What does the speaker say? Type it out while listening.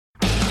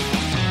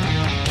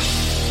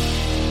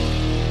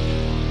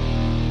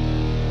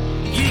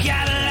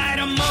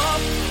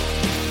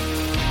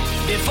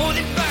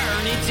before they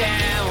burn it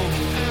down.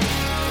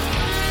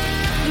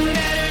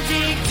 Better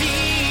dig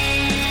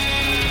deep,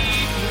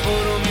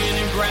 put them in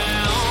the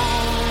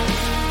ground.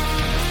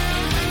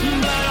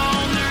 Blood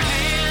on their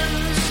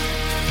hands,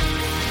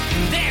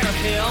 they're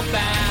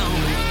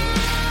hellbound.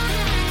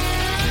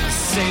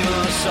 Save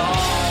us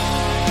all.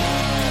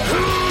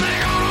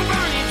 They're gonna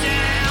burn it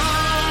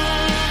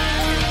down.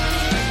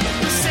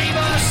 Save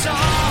us all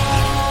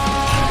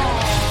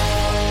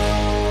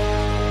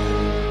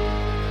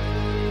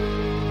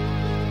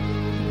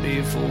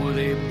before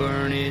they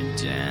burn it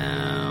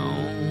down.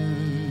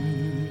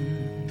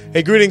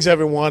 Hey, greetings,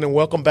 everyone, and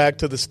welcome back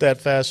to the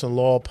Steadfast and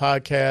Loyal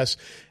podcast.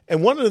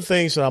 And one of the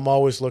things that I'm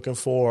always looking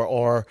for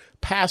are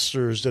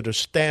pastors that are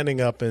standing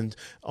up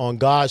on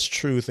God's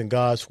truth and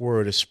God's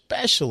word,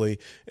 especially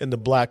in the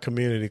black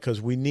community,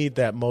 because we need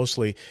that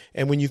mostly.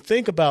 And when you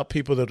think about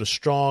people that are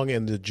strong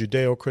in the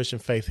Judeo-Christian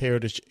faith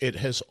heritage, it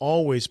has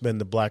always been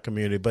the black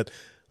community. But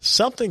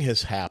something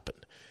has happened.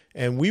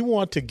 And we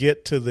want to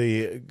get to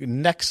the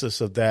nexus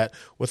of that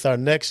with our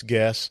next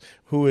guest,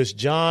 who is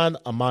John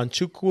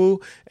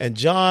Amanchukwu. And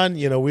John,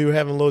 we were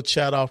having a little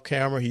chat off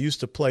camera. He used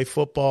to play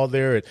football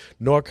there at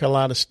North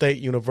Carolina State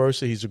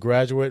University. He's a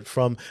graduate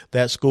from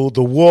that school,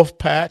 the Wolf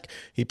Pack.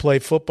 He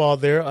played football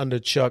there under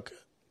Chuck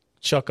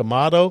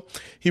Amato.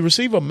 He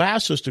received a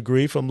master's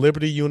degree from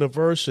Liberty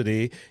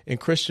University in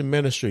Christian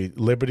ministry,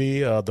 Liberty,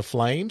 the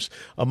Flames.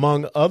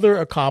 Among other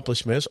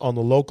accomplishments on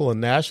the local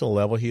and national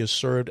level, he has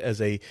served as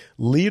a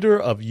leader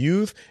of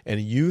youth and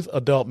youth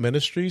adult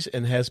ministries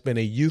and has been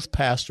a youth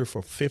pastor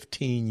for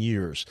 15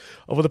 years.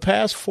 Over the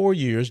past 4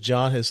 years,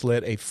 John has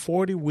led a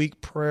 40-week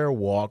prayer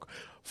walk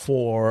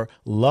for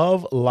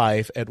Love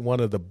Life at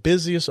one of the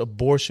busiest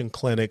abortion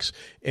clinics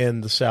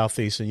in the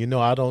Southeast. And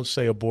I don't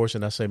say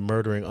abortion, I say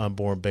murdering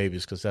unborn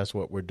babies, because that's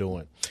what we're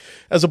doing.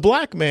 As a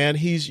black man,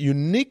 he's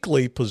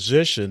uniquely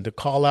positioned to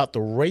call out the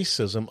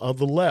racism of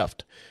the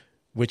left,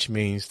 which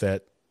means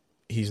that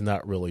he's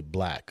not really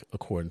black,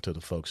 according to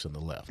the folks on the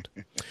left.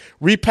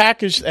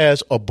 Repackaged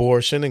as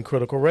abortion and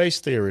critical race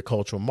theory,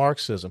 cultural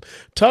Marxism.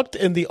 Tucked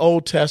in the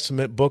Old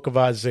Testament book of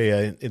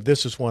Isaiah, and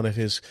this is one of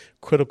his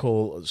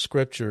critical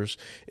scriptures,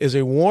 is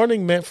a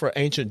warning meant for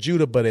ancient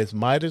Judah, but it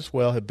might as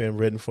well have been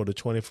written for the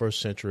 21st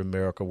century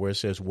America, where it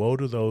says, "Woe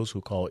to those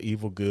who call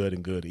evil good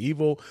and good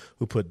evil,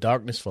 who put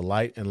darkness for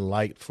light and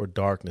light for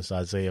darkness,"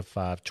 Isaiah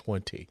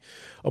 5:20.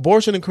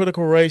 Abortion and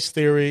critical race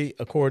theory,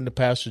 according to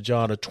Pastor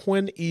John, are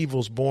twin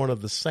evils born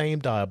of the same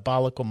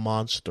diabolical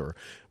monster,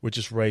 which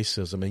is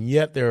racism. And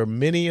yet there are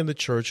many in the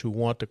church who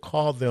want to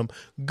call them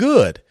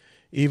good,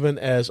 even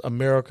as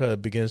America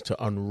begins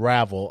to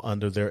unravel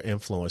under their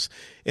influence.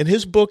 In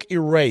his book,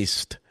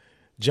 Erased,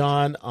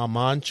 John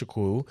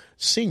Amanchukwu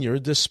Sr.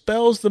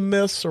 dispels the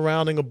myths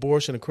surrounding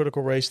abortion and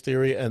critical race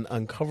theory and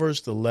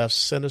uncovers the left's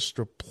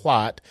sinister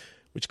plot,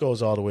 which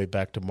goes all the way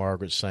back to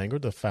Margaret Sanger,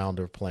 the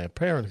founder of Planned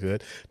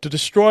Parenthood, to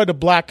destroy the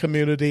black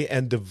community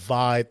and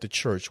divide the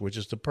church, which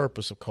is the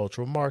purpose of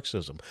cultural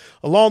Marxism.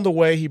 Along the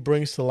way, he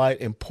brings to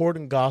light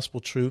important gospel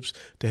truths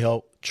to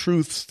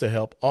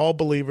help all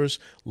believers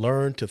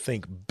learn to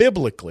think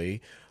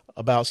biblically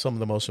about some of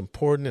the most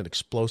important and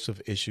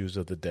explosive issues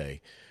of the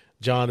day.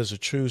 John is a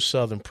true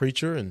Southern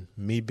preacher, and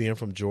me being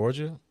from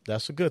Georgia,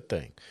 that's a good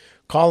thing.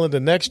 Calling the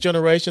next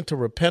generation to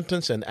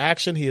repentance and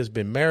action, he has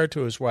been married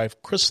to his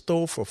wife,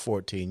 Crystal, for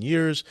 14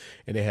 years,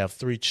 and they have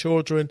 3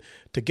 children.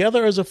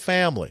 Together as a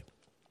family,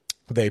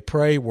 they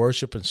pray,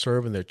 worship, and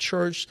serve in their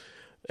church,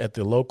 at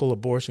the local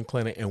abortion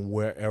clinic, and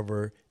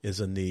wherever is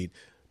a need.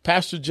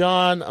 Pastor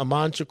John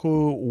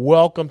Amanchukwu,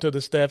 welcome to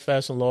the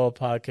Steadfast and Loyal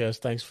podcast.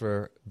 Thanks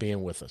for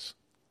being with us.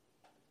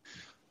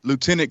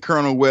 Lieutenant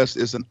Colonel West,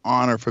 it's an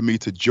honor for me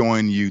to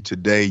join you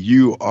today.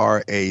 You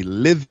are a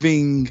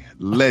living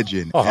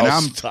legend, and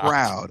I'm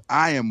proud.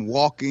 I am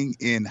walking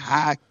in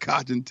high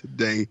cotton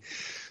today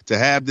to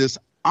have this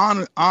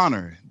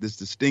honor, this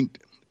distinct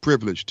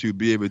privilege to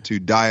be able to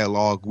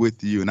dialogue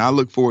with you, and I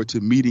look forward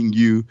to meeting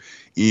you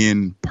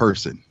in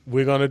person.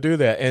 We're going to do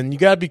that, and you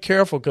got to be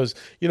careful because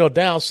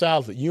down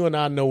south, you and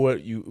I know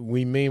what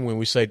we mean when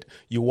we say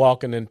you're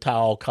walking in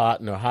tall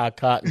cotton or high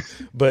cotton.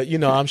 But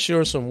I'm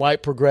sure some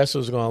white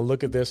progressives are going to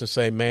look at this and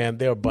say, "Man,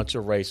 they're a bunch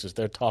of racists.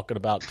 They're talking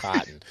about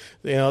cotton."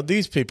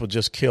 These people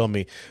just kill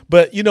me.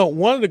 But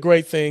one of the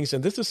great things,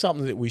 and this is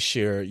something that we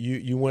share.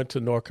 You went to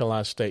North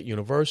Carolina State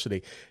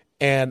University.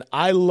 And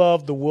I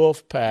love the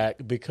Wolf Pack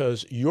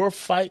because your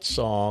fight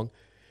song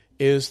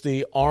is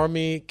the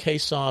Army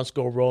caissons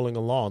go rolling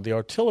along, the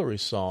artillery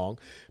song,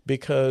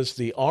 because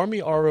the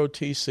Army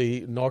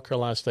ROTC, North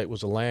Carolina State,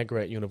 was a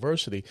land-grant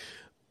university.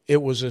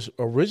 It was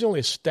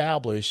originally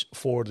established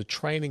for the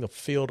training of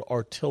field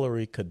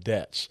artillery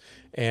cadets.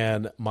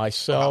 And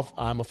myself,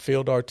 I'm a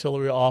field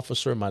artillery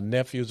officer. My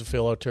nephew is a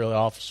field artillery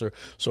officer.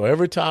 So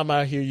every time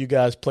I hear you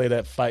guys play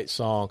that fight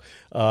song,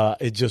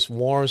 it just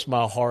warms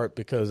my heart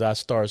because I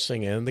start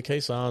singing. And the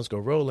caissons go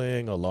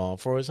rolling along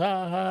for his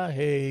high,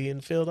 hey,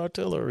 in field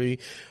artillery.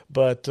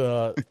 But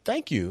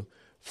thank you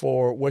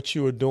for what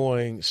you are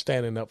doing,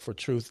 standing up for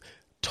truth.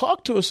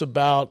 Talk to us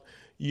about,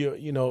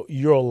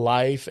 your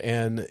life,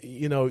 and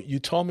you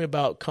told me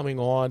about coming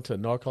on to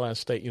North Carolina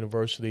State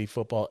University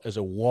football as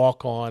a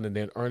walk-on and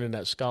then earning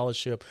that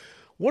scholarship.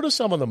 What are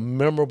some of the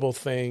memorable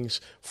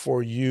things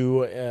for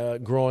you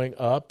growing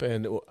up,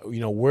 and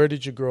where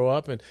did you grow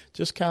up, and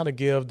just kind of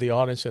give the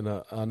audience an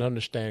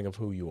understanding of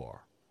who you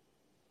are?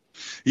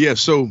 Yeah,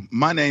 so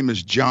my name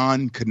is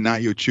John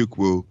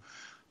Amanchukwu,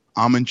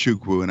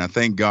 and I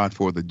thank God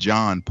for the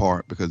John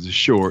part because it's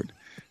short.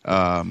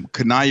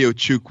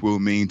 Amanchukwu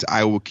means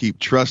I will keep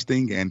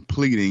trusting and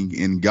pleading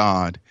in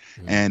God.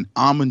 Mm-hmm. And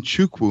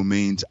Amanchukwu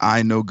means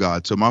I know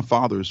God. So my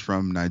father is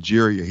from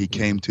Nigeria. He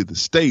came to the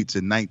States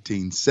in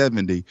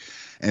 1970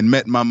 and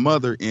met my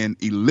mother in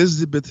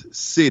Elizabeth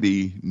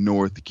City,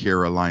 North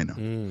Carolina.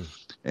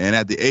 And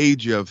at the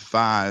age of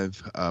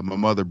 5, my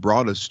mother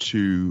brought us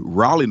to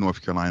Raleigh,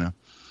 North Carolina,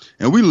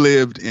 and we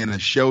lived in a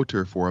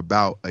shelter for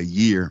about a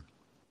year.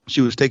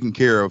 She was taking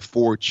care of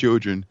 4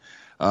 children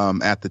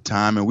at the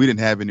time, and we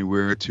didn't have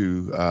anywhere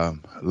to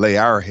lay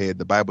our head.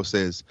 The Bible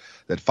says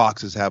that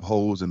foxes have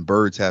holes and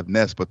birds have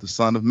nests, but the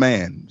Son of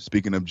Man,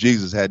 speaking of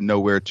Jesus, had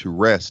nowhere to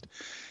rest.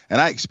 And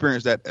I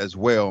experienced that as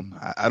well.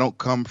 I don't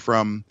come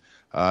from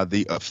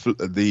the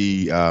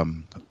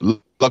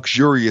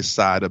luxurious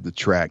side of the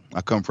track.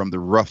 I come from the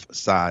rough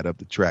side of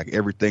the track.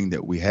 Everything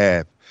that we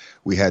have,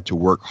 we had to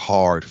work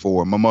hard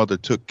for. My mother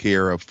took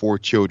care of 4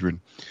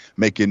 children,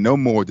 making no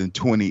more than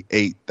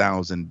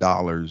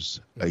 $28,000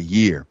 a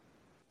year.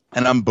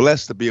 And I'm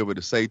blessed to be able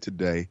to say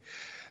today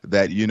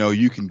that,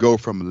 you can go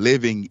from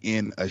living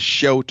in a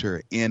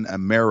shelter in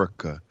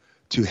America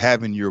to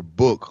having your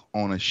book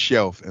on a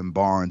shelf in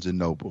Barnes and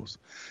Nobles.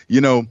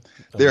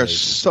 There are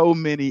so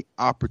many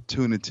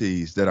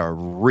opportunities that are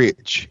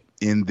rich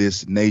in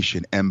this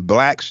nation, and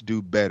blacks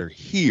do better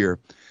here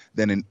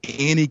than in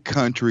any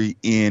country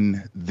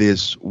in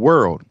this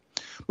world.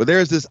 But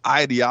there's this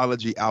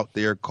ideology out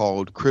there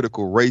called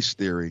critical race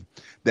theory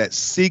that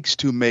seeks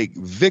to make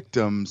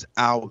victims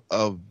out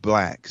of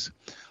blacks.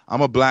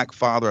 I'm a black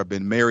father. I've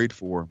been married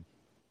for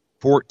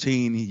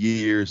 14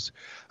 years.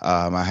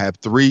 I have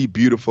 3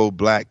 beautiful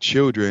black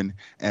children,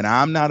 and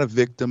I'm not a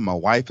victim. My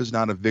wife is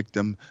not a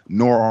victim,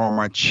 nor are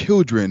my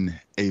children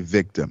a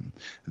victim.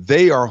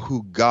 They are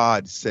who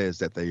God says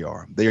that they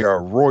are. They are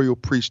a royal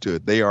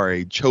priesthood. They are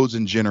a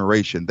chosen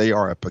generation. They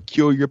are a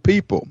peculiar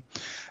people.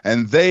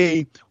 And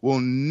they will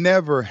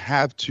never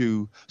have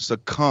to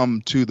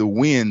succumb to the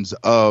winds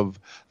of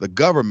the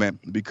government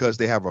because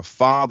they have a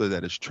father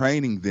that is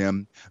training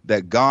them,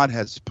 that God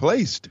has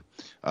placed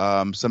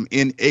some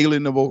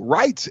inalienable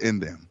rights in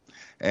them.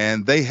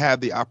 And they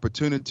have the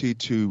opportunity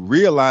to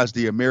realize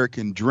the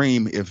American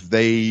dream if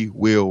they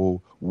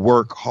will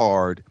work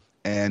hard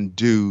and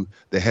do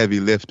the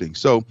heavy lifting.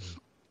 So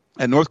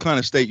at North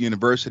Carolina State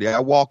University, I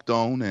walked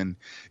on, and,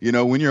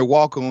 when you're a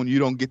walk-on, you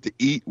don't get to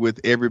eat with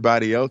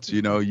everybody else.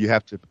 You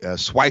have to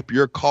swipe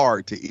your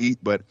card to eat,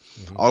 but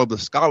all of the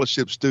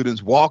scholarship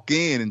students walk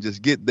in and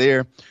just get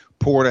their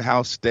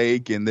porterhouse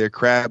steak and their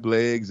crab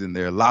legs and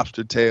their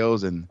lobster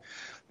tails and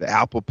the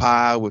apple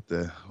pie with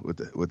the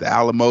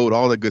Alamo,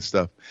 all that good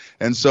stuff.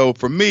 And so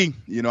for me,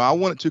 I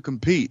wanted to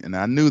compete, and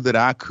I knew that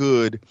I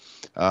could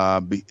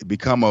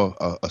become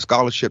a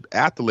scholarship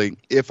athlete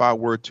if I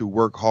were to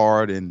work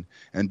hard and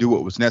do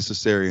what was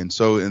necessary. And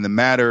so in the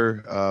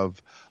matter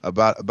of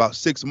about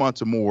 6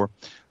 months or more,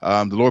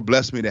 the Lord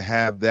blessed me to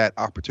have that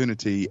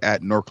opportunity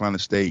at North Carolina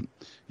State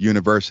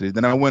University.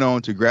 Then I went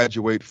on to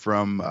graduate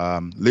from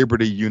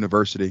Liberty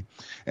University,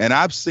 and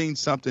I've seen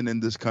something in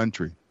this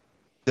country,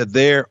 that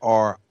there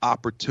are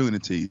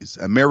opportunities.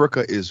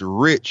 America is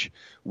rich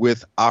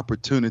with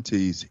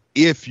opportunities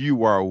if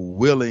you are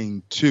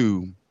willing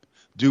to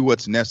do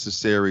what's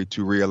necessary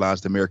to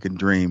realize the American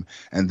dream,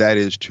 and that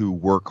is to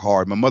work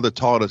hard. My mother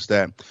taught us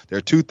that there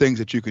are 2 things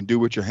that you can do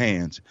with your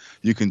hands.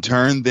 You can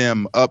turn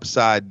them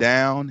upside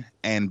down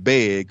and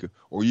beg,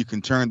 or you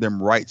can turn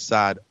them right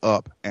side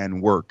up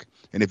and work.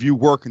 And if you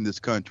work in this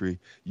country,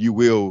 you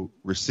will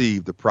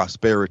receive the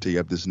prosperity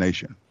of this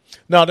nation.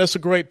 No, that's a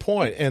great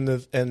point. And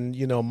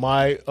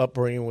my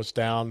upbringing was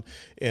down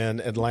in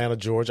Atlanta,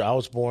 Georgia. I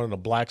was born in a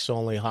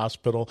blacks-only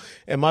hospital,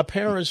 and my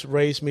parents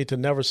raised me to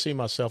never see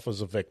myself as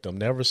a victim,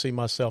 never see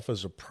myself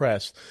as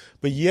oppressed.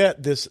 But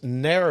yet this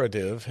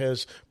narrative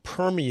has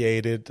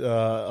permeated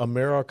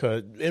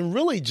America, and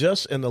really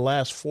just in the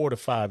last 4 to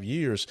 5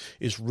 years,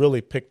 it's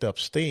really picked up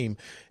steam.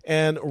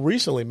 And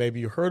recently, maybe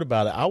you heard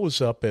about it, I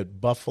was up at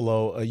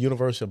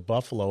University of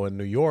Buffalo in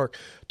New York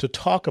to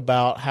talk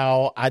about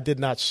how I did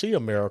not see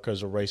America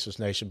as a racist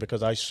nation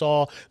because I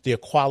saw the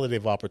equality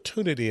of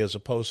opportunity as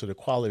opposed to the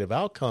equality of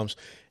outcomes.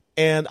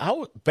 And I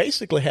would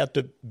basically have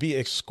to be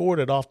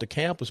escorted off the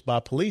campus by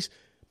police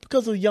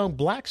because of the young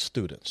black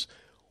students.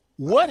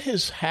 What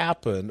has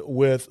happened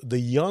with the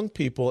young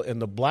people in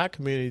the black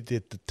community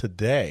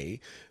today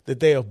that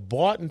they have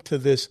bought into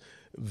this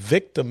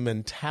victim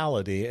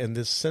mentality and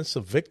this sense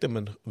of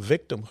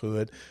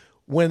victimhood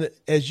when,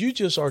 as you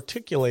just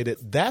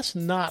articulated, that's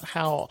not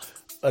how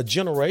a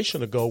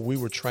generation ago we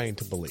were trained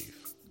to believe?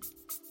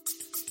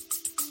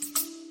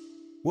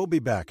 We'll be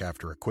back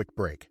after a quick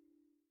break.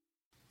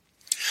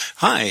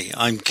 Hi,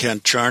 I'm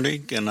Kent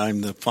Charnig, and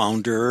I'm the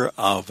founder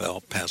of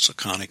El Paso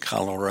County,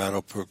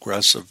 Colorado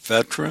Progressive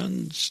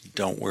Veterans.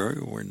 Don't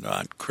worry, we're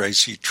not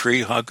crazy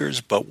tree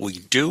huggers, but we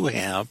do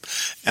have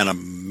an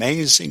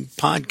amazing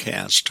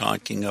podcast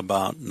talking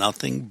about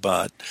nothing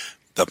but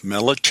the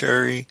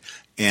military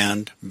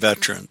and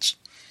veterans.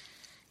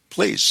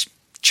 Please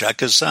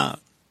check us out,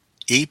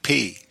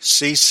 epccpv.org.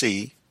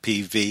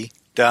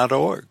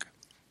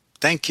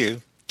 Thank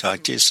you.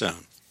 Talk to you soon.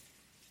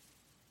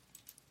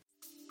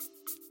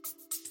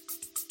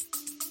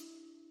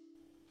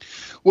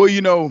 Well,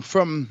 you know,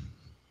 from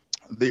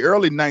the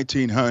early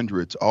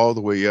 1900s all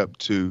the way up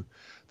to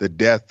the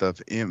death of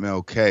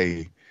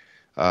MLK,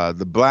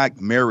 the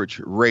black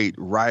marriage rate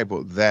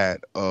rivaled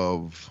that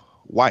of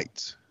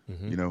whites,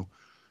 you know.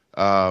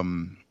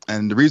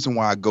 And the reason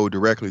why I go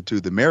directly to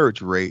the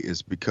marriage rate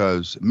is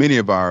because many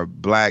of our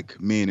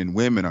black men and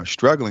women are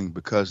struggling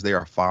because they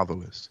are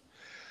fatherless.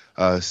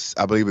 I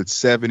believe it's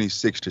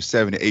 76 to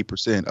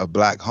 78% of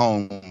black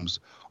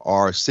homes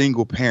are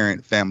single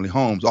parent family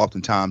homes.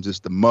 Oftentimes it's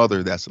the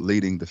mother that's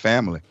leading the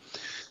family.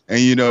 And,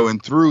 you know,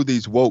 and through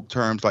these woke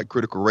terms like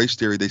critical race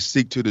theory, they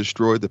seek to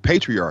destroy the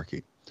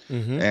patriarchy.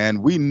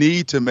 And we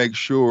need to make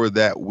sure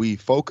that we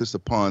focus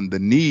upon the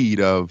need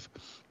of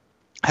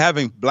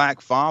having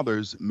black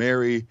fathers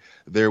marry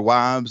their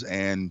wives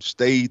and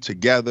stay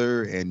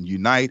together and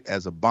unite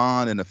as a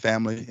bond in a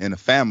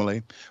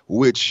family,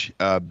 which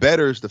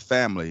betters the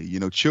family. You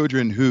know,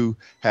 children who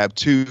have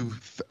two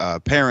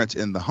parents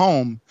in the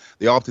home,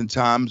 they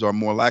oftentimes are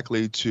more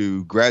likely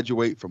to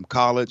graduate from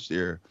college.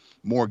 They're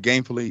more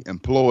gainfully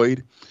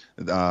employed.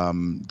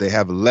 They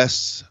have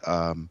less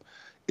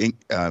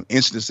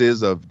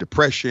instances of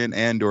depression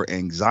and or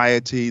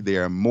anxiety. They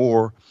are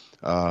more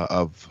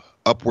of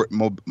upward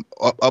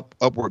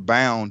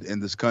bound in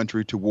this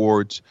country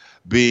towards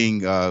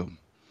being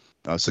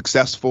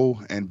successful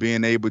and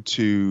being able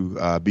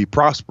to be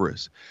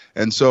prosperous.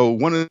 And so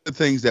one of the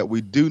things that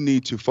we do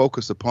need to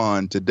focus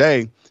upon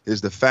today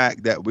is the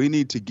fact that we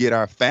need to get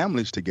our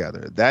families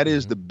together. That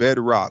is the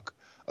bedrock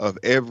of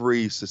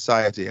every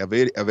society, of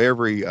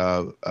every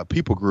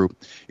people group.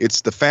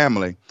 It's the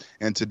family.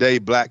 And today,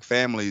 black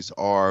families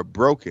are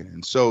broken.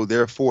 And so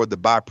therefore, the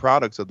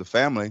byproducts of the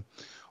family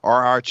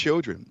are our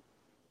children.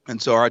 And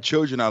so our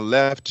children are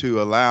left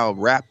to allow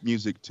rap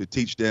music to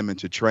teach them and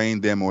to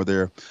train them, or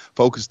they're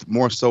focused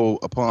more so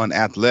upon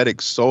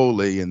athletics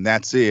solely, and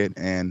that's it.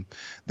 And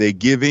they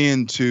give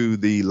in to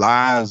the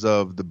lies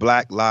of the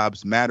Black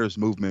Lives Matters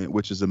movement,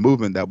 which is a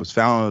movement that was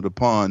founded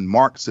upon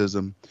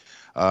Marxism.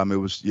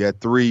 You had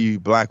three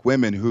black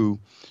women who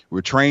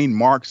were trained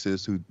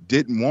Marxists who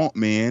didn't want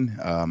men.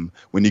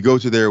 When you go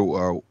to their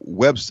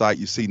website,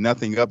 you see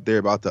nothing up there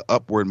about the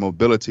upward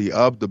mobility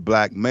of the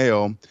black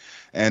male.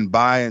 And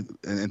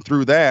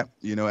through that,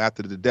 you know,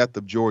 after the death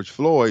of George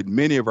Floyd,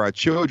 many of our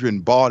children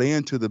bought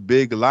into the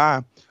big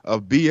lie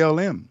of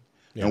BLM.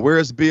 Yeah. And where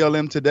is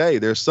BLM today?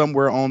 They're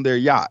somewhere on their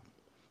yacht.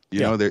 You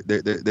know,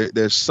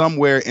 they're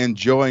somewhere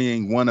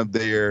enjoying one of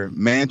their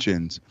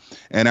mansions.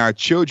 And our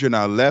children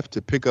are left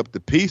to pick up the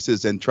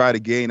pieces and try to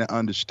gain an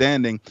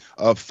understanding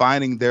of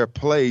finding their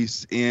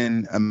place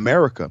in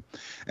America.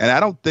 And I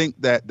don't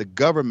think that the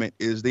government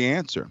is the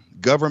answer.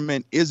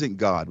 Government isn't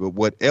God. But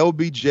what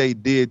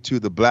LBJ did to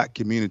the black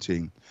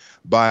community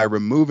by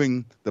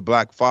removing the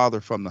black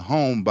father from the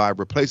home, by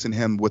replacing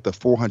him with a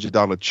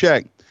 $400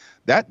 check,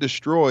 that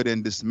destroyed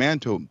and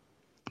dismantled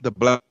the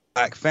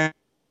black family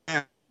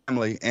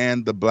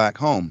and the black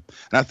home.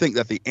 And I think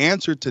that the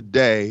answer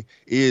today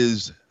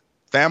is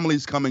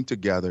families coming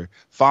together,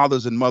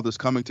 fathers and mothers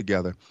coming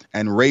together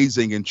and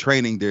raising and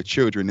training their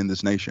children in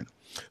this nation.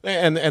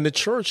 And the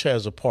church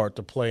has a part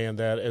to play in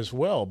that as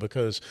well,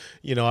 because,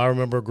 you know, I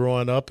remember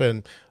growing up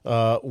and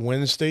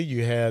Wednesday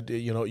you had,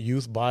 you know,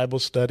 youth Bible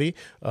study.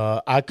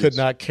 I could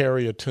not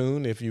carry a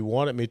tune if you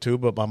wanted me to,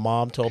 but my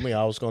mom told me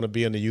I was going to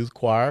be in the youth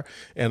choir.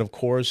 And of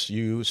course,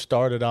 you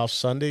started off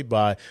Sunday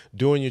by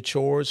doing your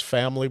chores,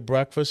 family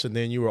breakfast, and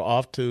then you were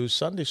off to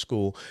Sunday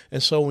school.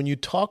 And so when you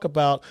talk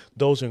about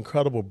those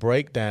incredible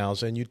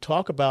breakdowns and you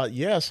talk about,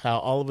 yes, how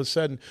all of a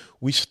sudden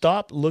we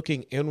stopped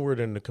looking inward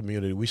in the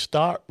community, we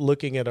stopped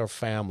looking at our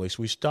families,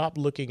 we stop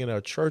looking at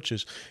our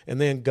churches, and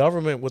then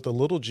government with a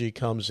little g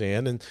comes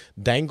in and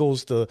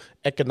dangles the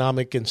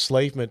economic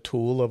enslavement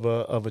tool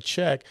of a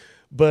check,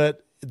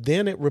 but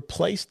then it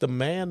replaced the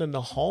man in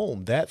the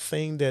home, that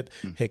thing that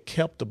had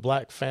kept the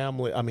black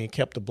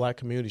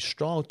community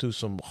strong through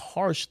some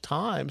harsh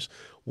times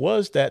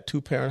was that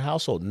two-parent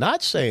household.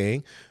 Not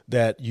saying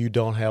that you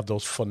don't have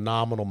those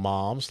phenomenal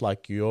moms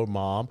like your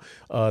mom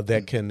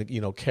that can, you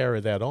know,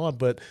 carry that on,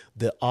 but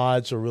the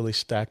odds are really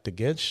stacked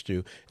against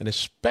you. And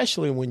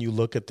especially when you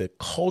look at the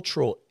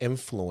cultural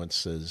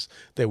influences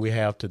that we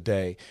have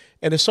today.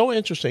 And it's so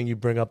interesting you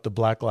bring up the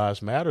Black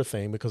Lives Matter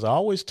thing, because I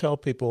always tell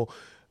people,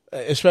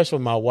 especially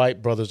my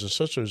white brothers and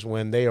sisters,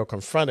 when they are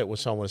confronted with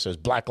someone that says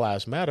Black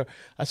Lives Matter,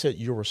 I said,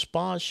 your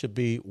response should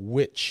be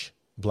which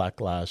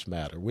Black Lives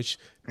Matter, which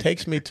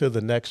takes me to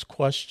the next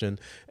question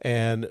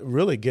and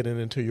really getting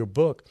into your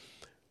book,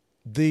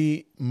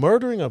 the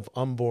murdering of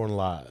unborn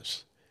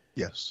lives.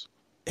 Yes.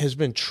 has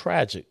been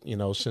tragic,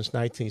 since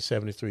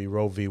 1973,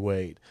 Roe v.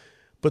 Wade.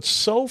 But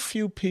so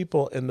few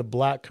people in the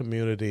black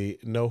community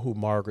know who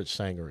Margaret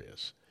Sanger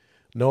is,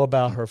 know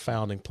about her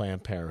founding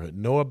Planned Parenthood,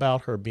 know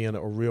about her being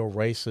a real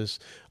racist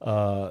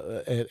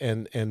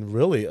and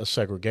really a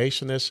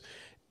segregationist,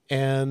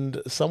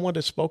 and someone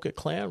that spoke at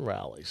Klan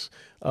rallies.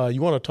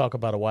 You want to talk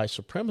about a white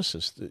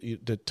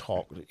supremacist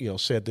that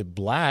said that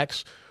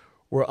blacks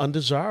were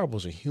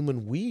undesirables and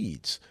human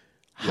weeds.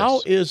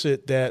 How is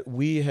it that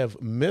we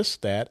have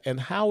missed that, and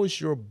how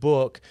is your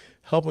book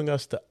helping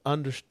us to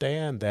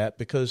understand that?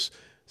 Because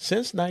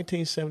since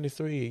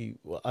 1973,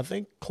 I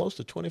think close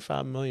to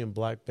 25 million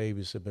black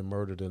babies have been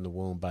murdered in the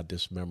womb by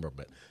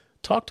dismemberment.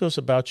 Talk to us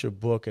about your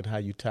book and how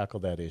you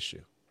tackle that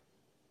issue.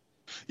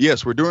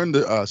 Yes, we're during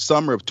the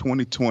summer of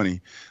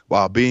 2020,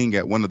 while being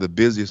at one of the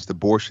busiest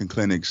abortion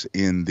clinics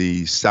in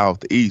the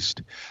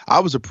Southeast, I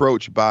was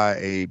approached by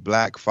a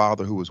black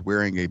father who was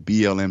wearing a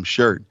BLM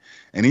shirt.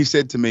 And he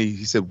said to me,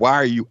 why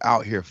are you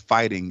out here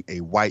fighting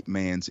a white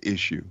man's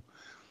issue?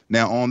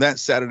 Now, on that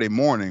Saturday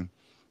morning,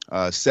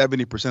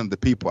 70% of the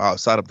people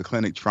outside of the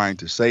clinic trying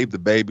to save the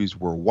babies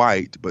were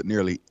white, but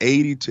nearly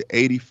 80 to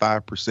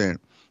 85%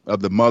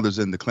 of the mothers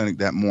in the clinic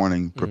that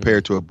morning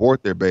prepared to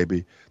abort their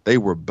baby, they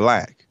were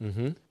black.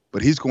 Mm-hmm.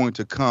 But he's going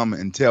to come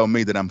and tell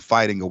me that I'm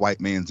fighting a white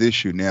man's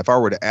issue. Now, if I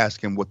were to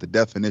ask him what the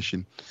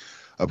definition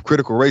of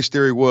critical race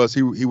theory was,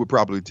 he would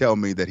probably tell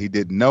me that he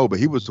didn't know, but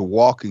he was the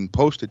walking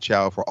poster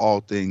child for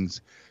all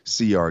things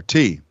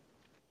CRT.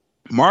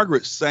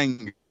 Margaret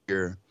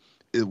Sanger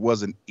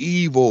was an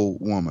evil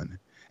woman,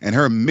 and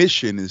her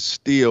mission is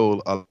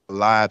still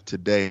alive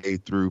today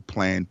through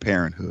Planned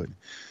Parenthood.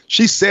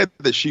 She said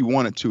that she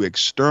wanted to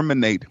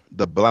exterminate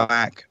the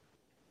black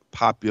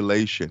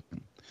population,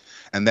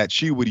 and that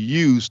she would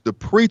use the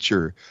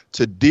preacher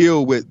to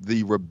deal with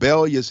the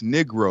rebellious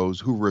Negroes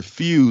who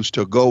refused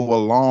to go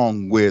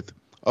along with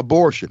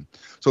abortion.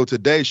 So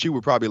today she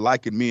would probably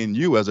liken me and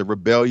you as a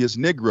rebellious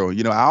Negro.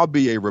 I'll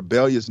be a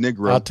rebellious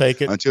Negro. I'll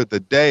take it until the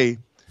day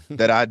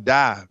that I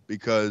die,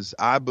 because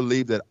I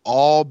believe that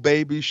all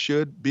babies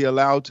should be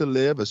allowed to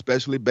live,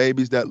 especially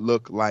babies that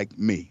look like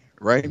me,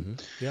 right? Mm-hmm.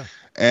 Yeah.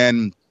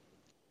 And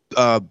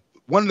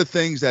one of the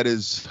things that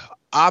is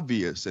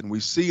obvious and we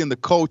see in the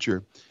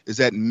culture is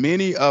that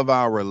many of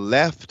our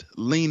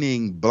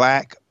left-leaning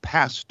black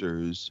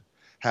pastors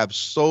have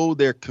sold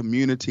their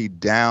community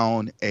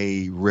down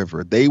a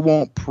river. They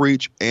won't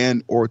preach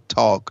and or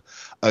talk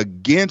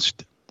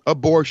against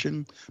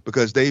abortion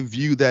because they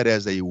view that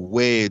as a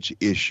wedge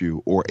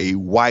issue or a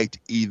white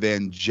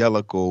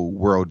evangelical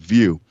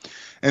worldview.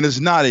 And it's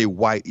not a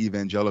white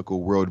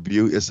evangelical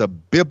worldview. It's a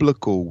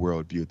biblical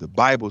worldview. The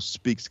Bible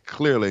speaks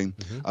clearly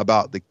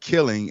about the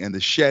killing and the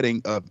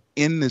shedding of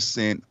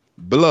innocent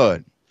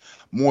blood.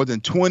 More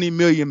than 20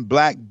 million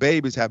black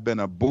babies have been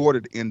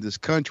aborted in this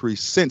country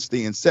since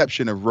the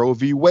inception of Roe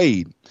v.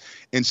 Wade.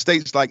 In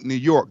states like New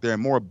York, there are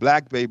more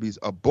black babies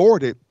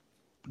aborted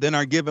than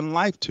are given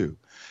life to.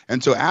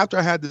 And so after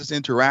I had this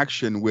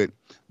interaction with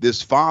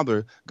this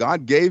father,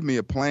 God gave me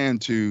a plan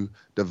to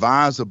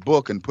devise a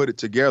book and put it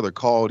together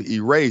called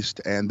Erased.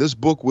 And this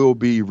book will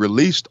be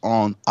released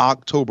on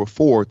October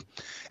 4th.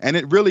 And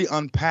it really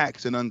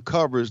unpacks and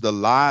uncovers the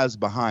lies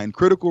behind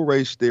critical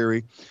race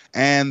theory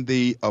and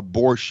the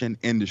abortion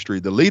industry.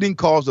 The leading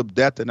cause of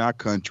death in our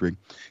country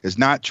is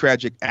not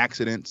tragic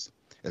accidents.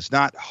 It's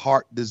not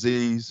heart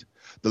disease.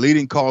 The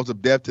leading cause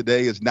of death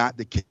today is not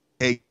the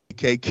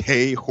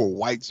KKK or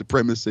white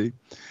supremacy.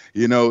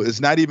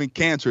 It's not even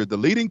cancer. The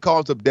leading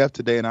cause of death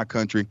today in our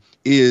country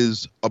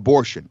is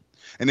abortion.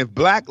 And if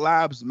Black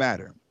lives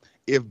matter,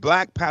 if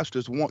black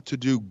pastors want to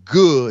do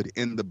good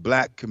in the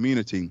black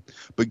community,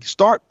 but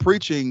start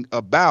preaching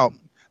about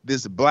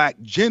this black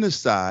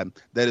genocide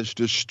that is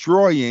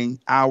destroying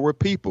our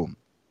people.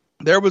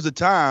 There was a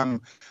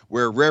time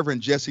where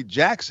Reverend Jesse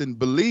Jackson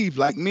believed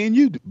like me and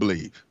you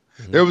believe.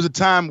 Mm-hmm. There was a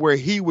time where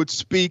he would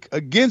speak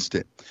against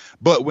it.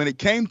 But when it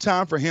came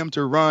time for him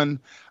to run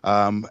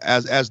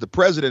as the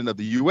president of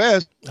the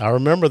U.S., I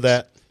remember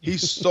that. He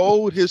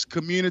sold his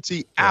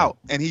community out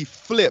and he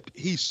flipped.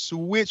 He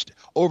switched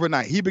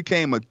overnight. He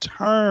became a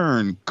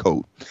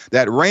turncoat.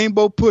 That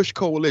Rainbow Push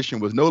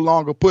Coalition was no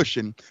longer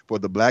pushing for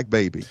the black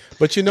baby.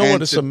 But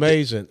what is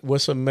amazing?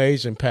 What's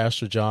amazing,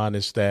 Pastor John,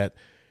 is that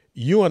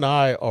you and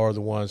I are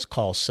the ones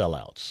called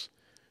sellouts.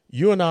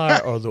 You and I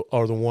are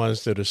the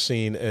ones that are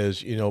seen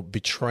as,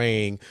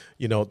 betraying,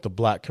 the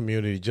black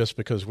community just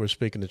because we're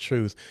speaking the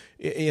truth.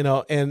 And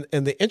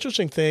the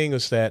interesting thing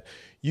is that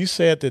you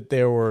said that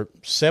there were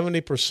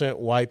 70%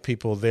 white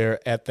people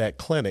there at that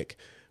clinic,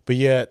 but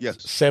yet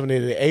 70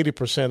 to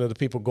 80% of the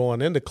people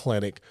going in the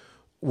clinic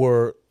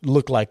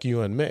look like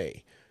you and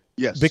me.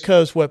 Yes.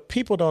 Because what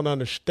people don't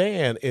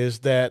understand is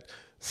that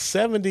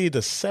 70 to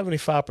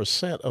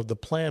 75% of the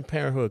Planned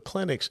Parenthood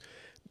clinics,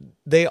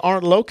 they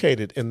aren't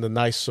located in the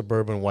nice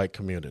suburban white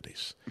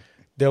communities.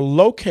 They're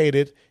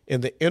located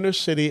in the inner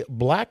city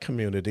black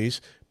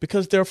communities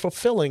because they're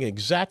fulfilling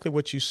exactly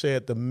what you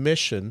said, the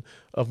mission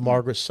of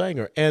Margaret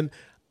Sanger. And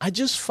I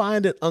just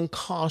find it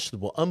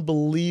unconscionable,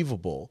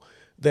 unbelievable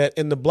that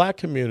in the black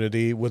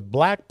community with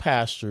black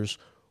pastors,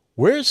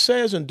 where it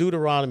says in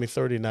Deuteronomy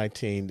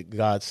 30:19,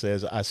 God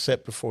says, I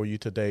set before you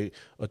today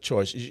a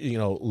choice,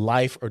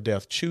 life or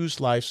death. Choose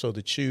life so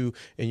that you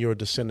and your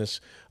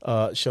descendants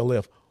shall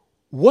live.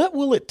 What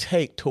will it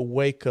take to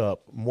wake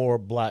up more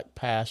black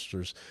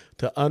pastors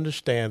to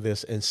understand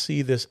this and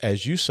see this,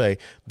 as you say,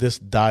 this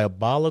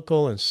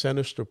diabolical and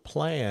sinister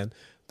plan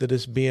that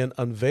is being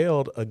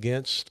unveiled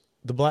against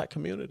the black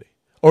community?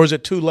 Or is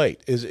it too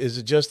late? Is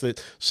it just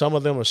that some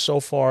of them are so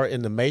far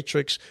in the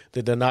matrix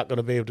that they're not going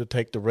to be able to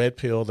take the red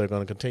pill? They're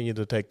going to continue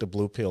to take the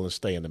blue pill and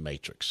stay in the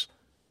matrix?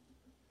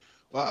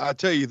 Well, I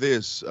tell you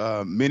this,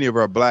 many of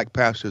our black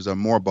pastors are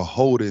more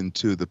beholden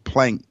to the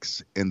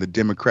planks in the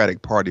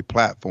Democratic Party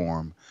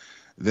platform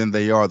than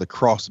they are the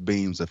cross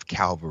beams of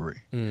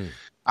Calvary.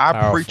 Our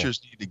Powerful. preachers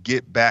need to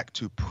get back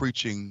to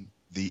preaching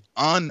the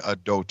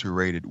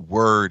unadulterated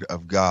word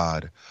of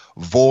God,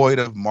 void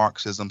of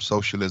Marxism,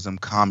 socialism,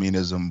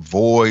 communism,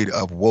 void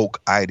of woke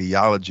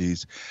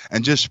ideologies,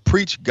 and just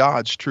preach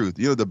God's truth.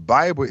 The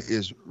Bible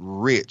is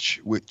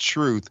rich with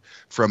truth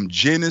from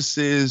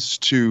Genesis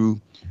to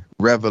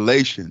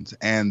Revelations,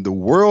 and the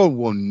world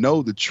will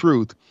know the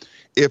truth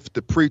if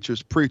the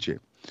preachers preach it.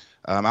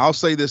 I'll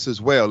say this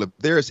as well. If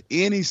there's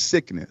any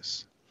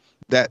sickness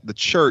that the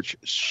church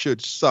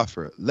should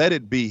suffer, let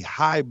it be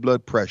high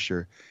blood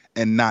pressure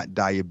and not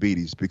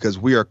diabetes, because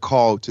we are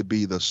called to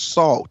be the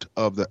salt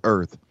of the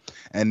earth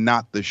and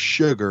not the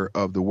sugar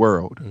of the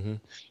world. Mm-hmm.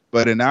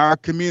 But in our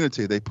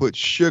community, they put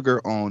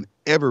sugar on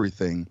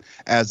everything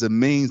as a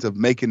means of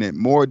making it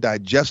more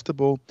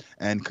digestible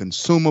and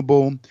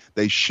consumable.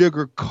 They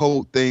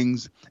sugarcoat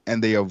things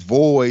and they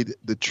avoid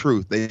the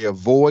truth. They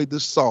avoid the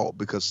salt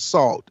because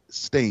salt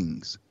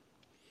stings.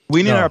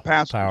 We need our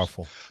pastors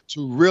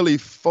to really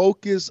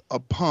focus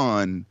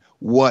upon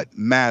what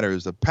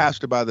matters. A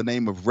pastor by the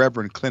name of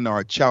Reverend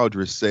Clenard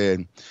Childress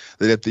said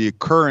that if the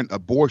current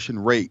abortion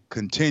rate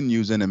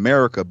continues in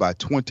America by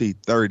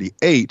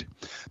 2038,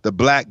 the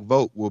black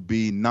vote will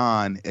be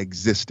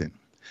non-existent.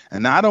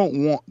 And I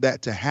don't want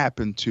that to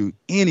happen to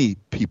any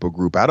people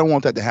group. I don't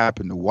want that to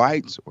happen to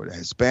whites or to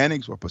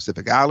Hispanics or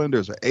Pacific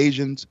Islanders or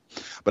Asians.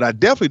 But I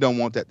definitely don't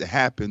want that to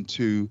happen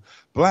to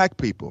black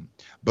people.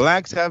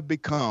 Blacks have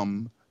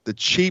become the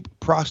cheap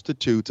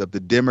prostitutes of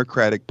the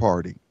Democratic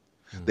Party.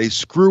 They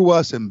screw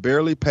us and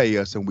barely pay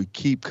us, and we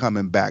keep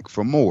coming back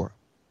for more.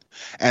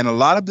 And a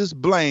lot of this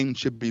blame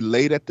should be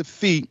laid at the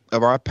feet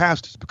of our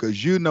pastors,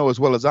 because you know as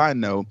well as I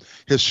know,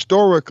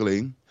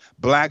 historically,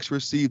 blacks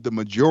received the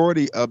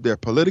majority of their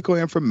political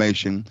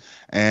information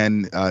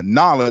and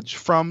knowledge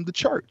from the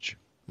church.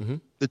 Mm-hmm.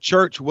 The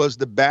church was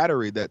the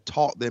battery that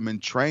taught them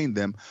and trained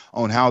them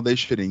on how they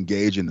should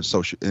engage in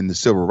the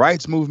civil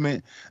rights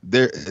movement,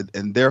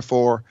 and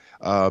therefore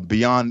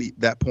beyond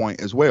that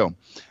point as well.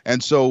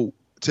 And so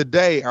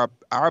today,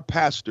 our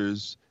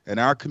pastors and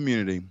our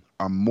community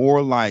are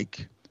more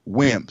like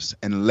wimps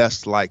and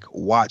less like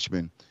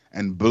watchmen,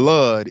 and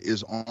blood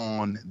is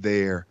on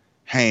their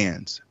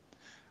hands.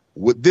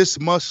 This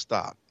must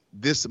stop.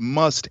 This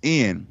must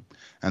end.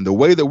 And the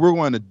way that we're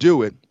going to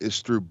do it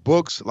is through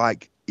books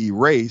like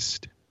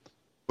Erased,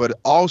 but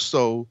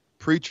also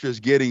preachers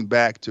getting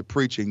back to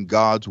preaching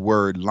God's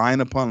word line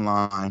upon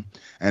line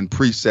and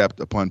precept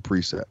upon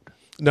precept.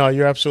 No,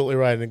 you're absolutely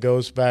right. And it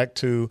goes back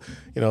to,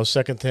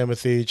 2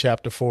 Timothy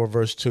chapter 4,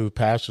 verse 2.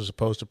 Pastors are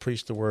supposed to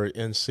preach the word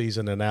in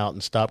season and out,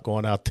 and stop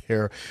going out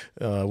there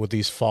with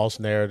these false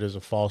narratives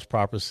and false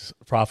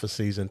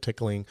prophecies and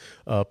tickling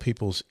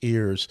people's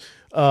ears.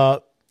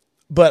 But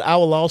I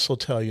will also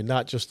tell you,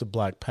 not just the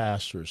black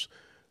pastors,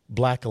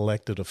 black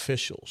elected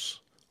officials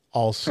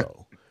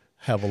also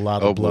have a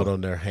lot of blood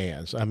on their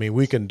hands. I mean,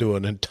 we can do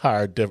an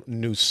entire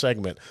new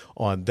segment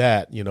on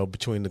that,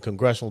 between the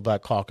Congressional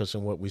Black Caucus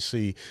and what we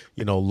see,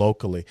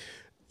 locally.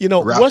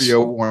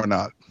 Raphael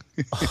Warnock.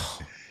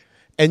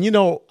 And,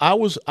 I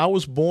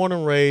was born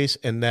and raised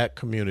in that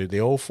community,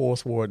 the old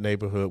Fourth Ward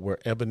neighborhood where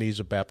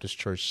Ebenezer Baptist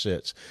Church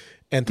sits.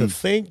 And to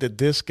think that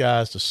this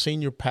guy's the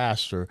senior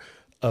pastor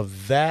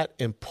of that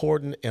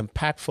important,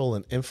 impactful,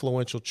 and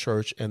influential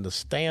church, and the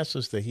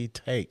stances that he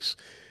takes,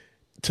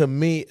 to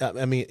me,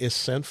 I mean, it's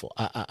sinful.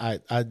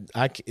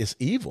 It's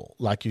evil,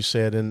 like you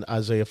said in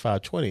Isaiah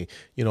 5:20.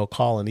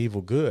 Calling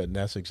evil good, and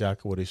that's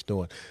exactly what he's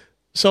doing.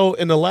 So,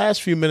 in the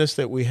last few minutes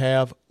that we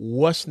have,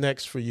 what's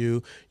next for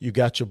you? You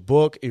got your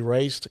book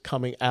Erased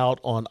coming out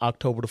on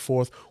October the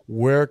 4th.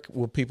 Where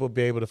will people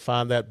be able to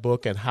find that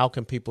book, and how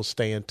can people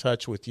stay in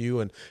touch with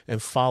you and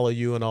follow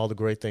you and all the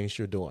great things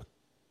you're doing?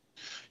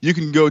 You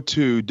can go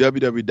to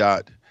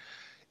www.erasedbook,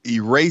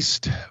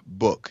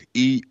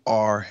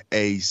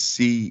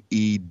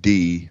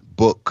 ERACED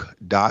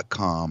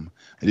book.com.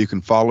 And you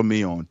can follow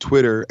me on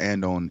Twitter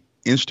and on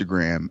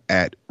Instagram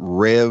at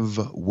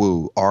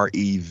RevWu,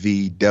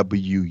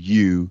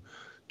 REVWU,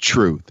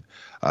 Truth.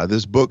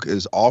 This book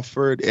is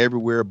offered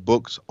everywhere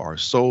books are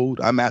sold.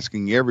 I'm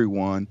asking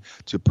everyone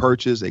to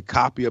purchase a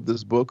copy of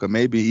this book or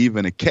maybe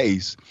even a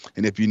case.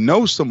 And if you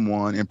know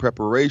someone in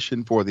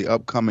preparation for the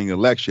upcoming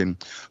election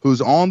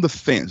who's on the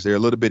fence, they're a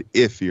little bit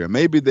iffy, or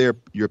maybe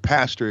your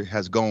pastor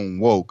has gone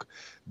woke,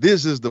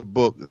 this is the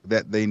book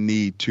that they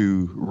need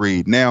to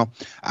read. Now,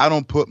 I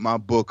don't put my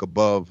book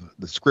above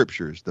the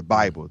scriptures, the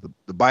Bible.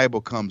 The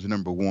Bible comes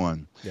number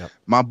one. Yep.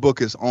 My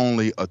book is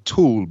only a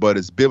tool, but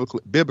it's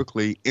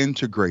biblically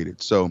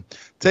integrated. So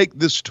take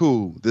this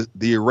tool,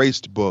 the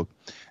erased book,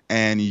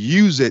 and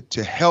use it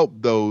to help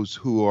those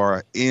who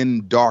are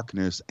in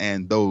darkness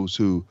and those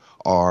who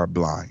are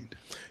blind.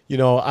 You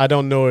know, I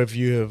don't know if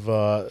you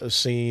have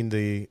seen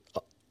the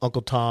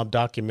Uncle Tom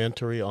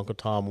documentary, Uncle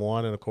Tom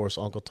 1, and of course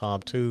Uncle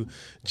Tom 2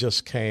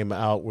 just came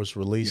out, was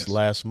released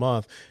last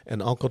month.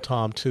 And Uncle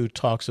Tom 2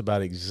 talks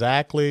about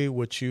exactly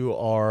what you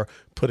are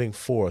putting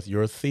forth.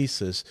 Your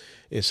thesis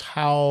is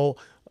how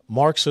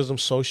Marxism,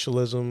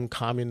 socialism,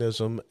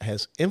 communism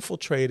has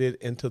infiltrated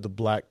into the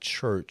black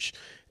church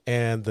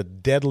and the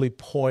deadly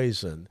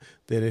poison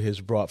that it has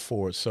brought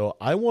forward. So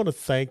I want to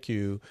thank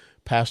you,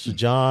 Pastor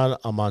John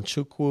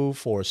Amanchukwu,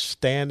 for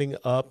standing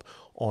up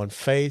on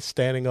faith,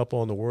 standing up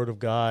on the word of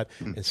God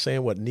and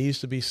saying what needs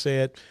to be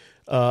said.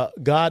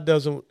 God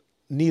doesn't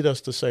need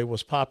us to say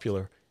what's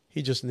popular.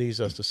 He just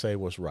needs us to say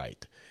what's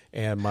right.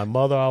 And my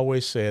mother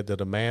always said that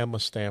a man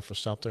must stand for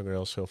something or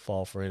else he'll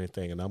fall for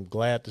anything. And I'm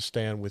glad to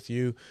stand with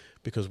you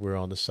because we're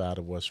on the side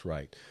of what's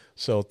right.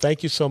 So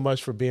thank you so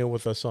much for being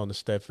with us on the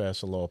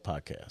Steadfast and Loyal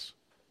podcast.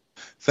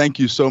 Thank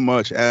you so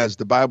much. As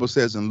the Bible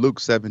says in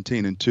Luke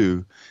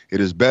 17:2, it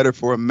is better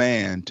for a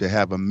man to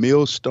have a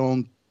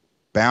millstone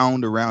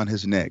bound around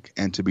his neck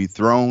and to be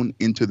thrown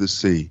into the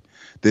sea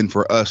than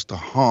for us to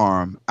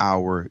harm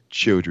our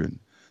children.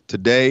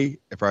 Today,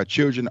 if our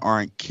children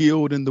aren't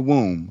killed in the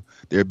womb,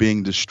 they're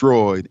being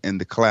destroyed in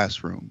the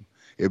classroom.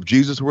 If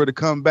Jesus were to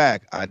come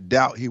back, I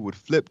doubt he would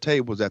flip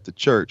tables at the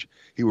church.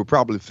 He would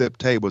probably flip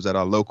tables at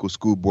our local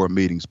school board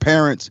meetings.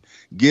 Parents,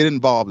 get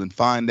involved and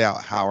find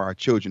out how our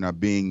children are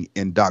being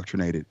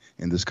indoctrinated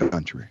in this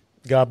country.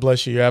 God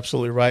bless you. You're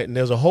absolutely right. And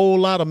there's a whole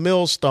lot of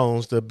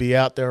millstones to be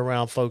out there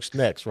around folks'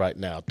 necks right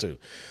now, too.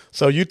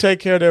 So you take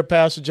care there,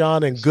 Pastor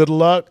John, and good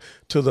luck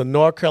to the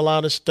North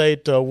Carolina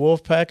State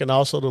Wolfpack and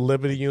also the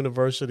Liberty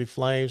University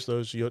Flames.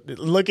 There you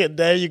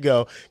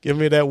go. Give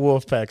me that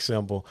Wolfpack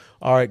symbol.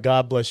 All right.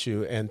 God bless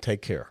you and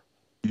take care.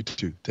 You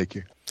too. Take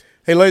care.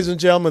 Hey, ladies and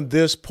gentlemen,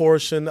 this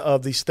portion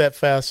of the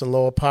Steadfast and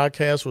Loyal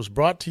podcast was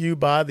brought to you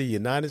by the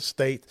United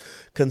States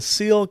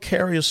Concealed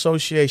Carry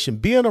Association.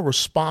 Being a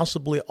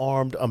responsibly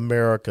armed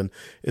American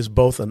is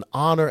both an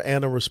honor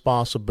and a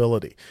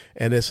responsibility,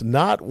 and it's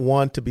not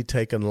one to be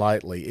taken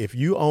lightly. If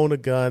you own a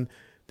gun,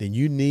 then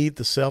you need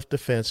the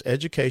self-defense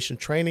education,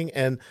 training,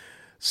 and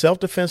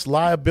self-defense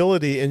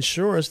liability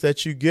insurance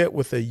that you get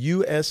with a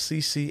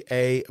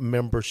USCCA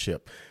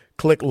membership.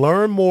 Click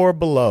Learn More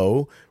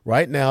below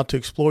right now to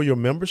explore your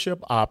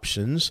membership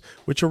options,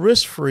 which are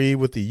risk-free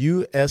with the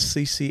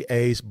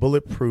USCCA's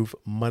Bulletproof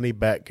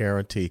Money-Back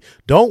Guarantee.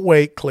 Don't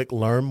wait. Click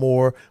Learn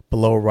More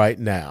below right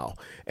now.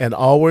 And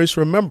always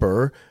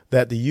remember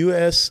that the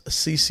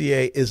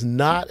USCCA is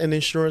not an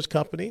insurance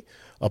company.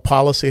 A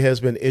policy has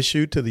been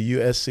issued to the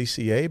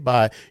USCCA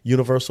by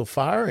Universal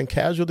Fire and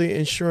Casualty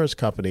Insurance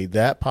Company.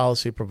 That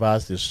policy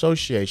provides the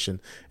association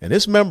and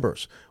its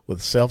members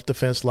with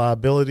self-defense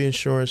liability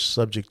insurance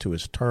subject to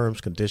its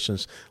terms,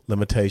 conditions,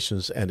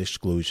 limitations, and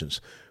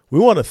exclusions. We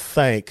want to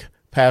thank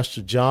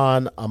Pastor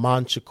John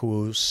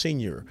Amanchukwu,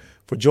 Sr.,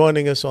 for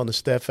joining us on the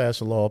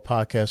Steadfast and Loyal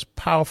podcast.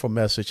 Powerful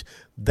message.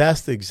 That's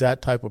the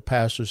exact type of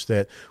pastors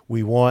that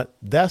we want.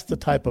 That's the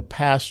type of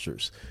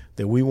pastors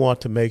that we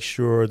want to make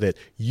sure that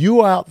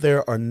you out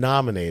there are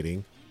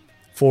nominating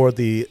for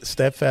the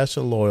Steadfast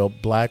and Loyal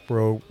Black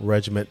Robe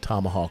Regiment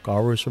Tomahawk.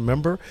 Always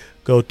remember,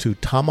 go to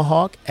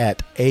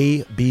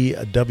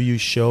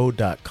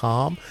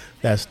tomahawk@abwshow.com.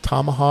 That's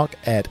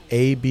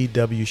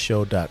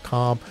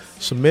tomahawk@abwshow.com.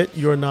 Submit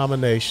your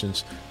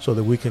nominations so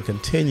that we can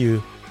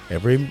continue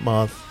every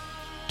month,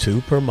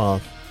 2 per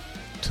month,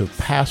 to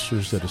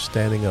pastors that are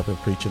standing up and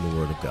preaching the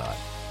Word of God.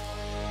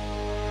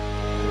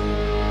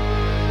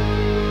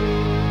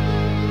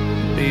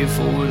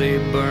 Before they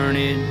burn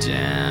it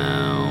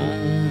down.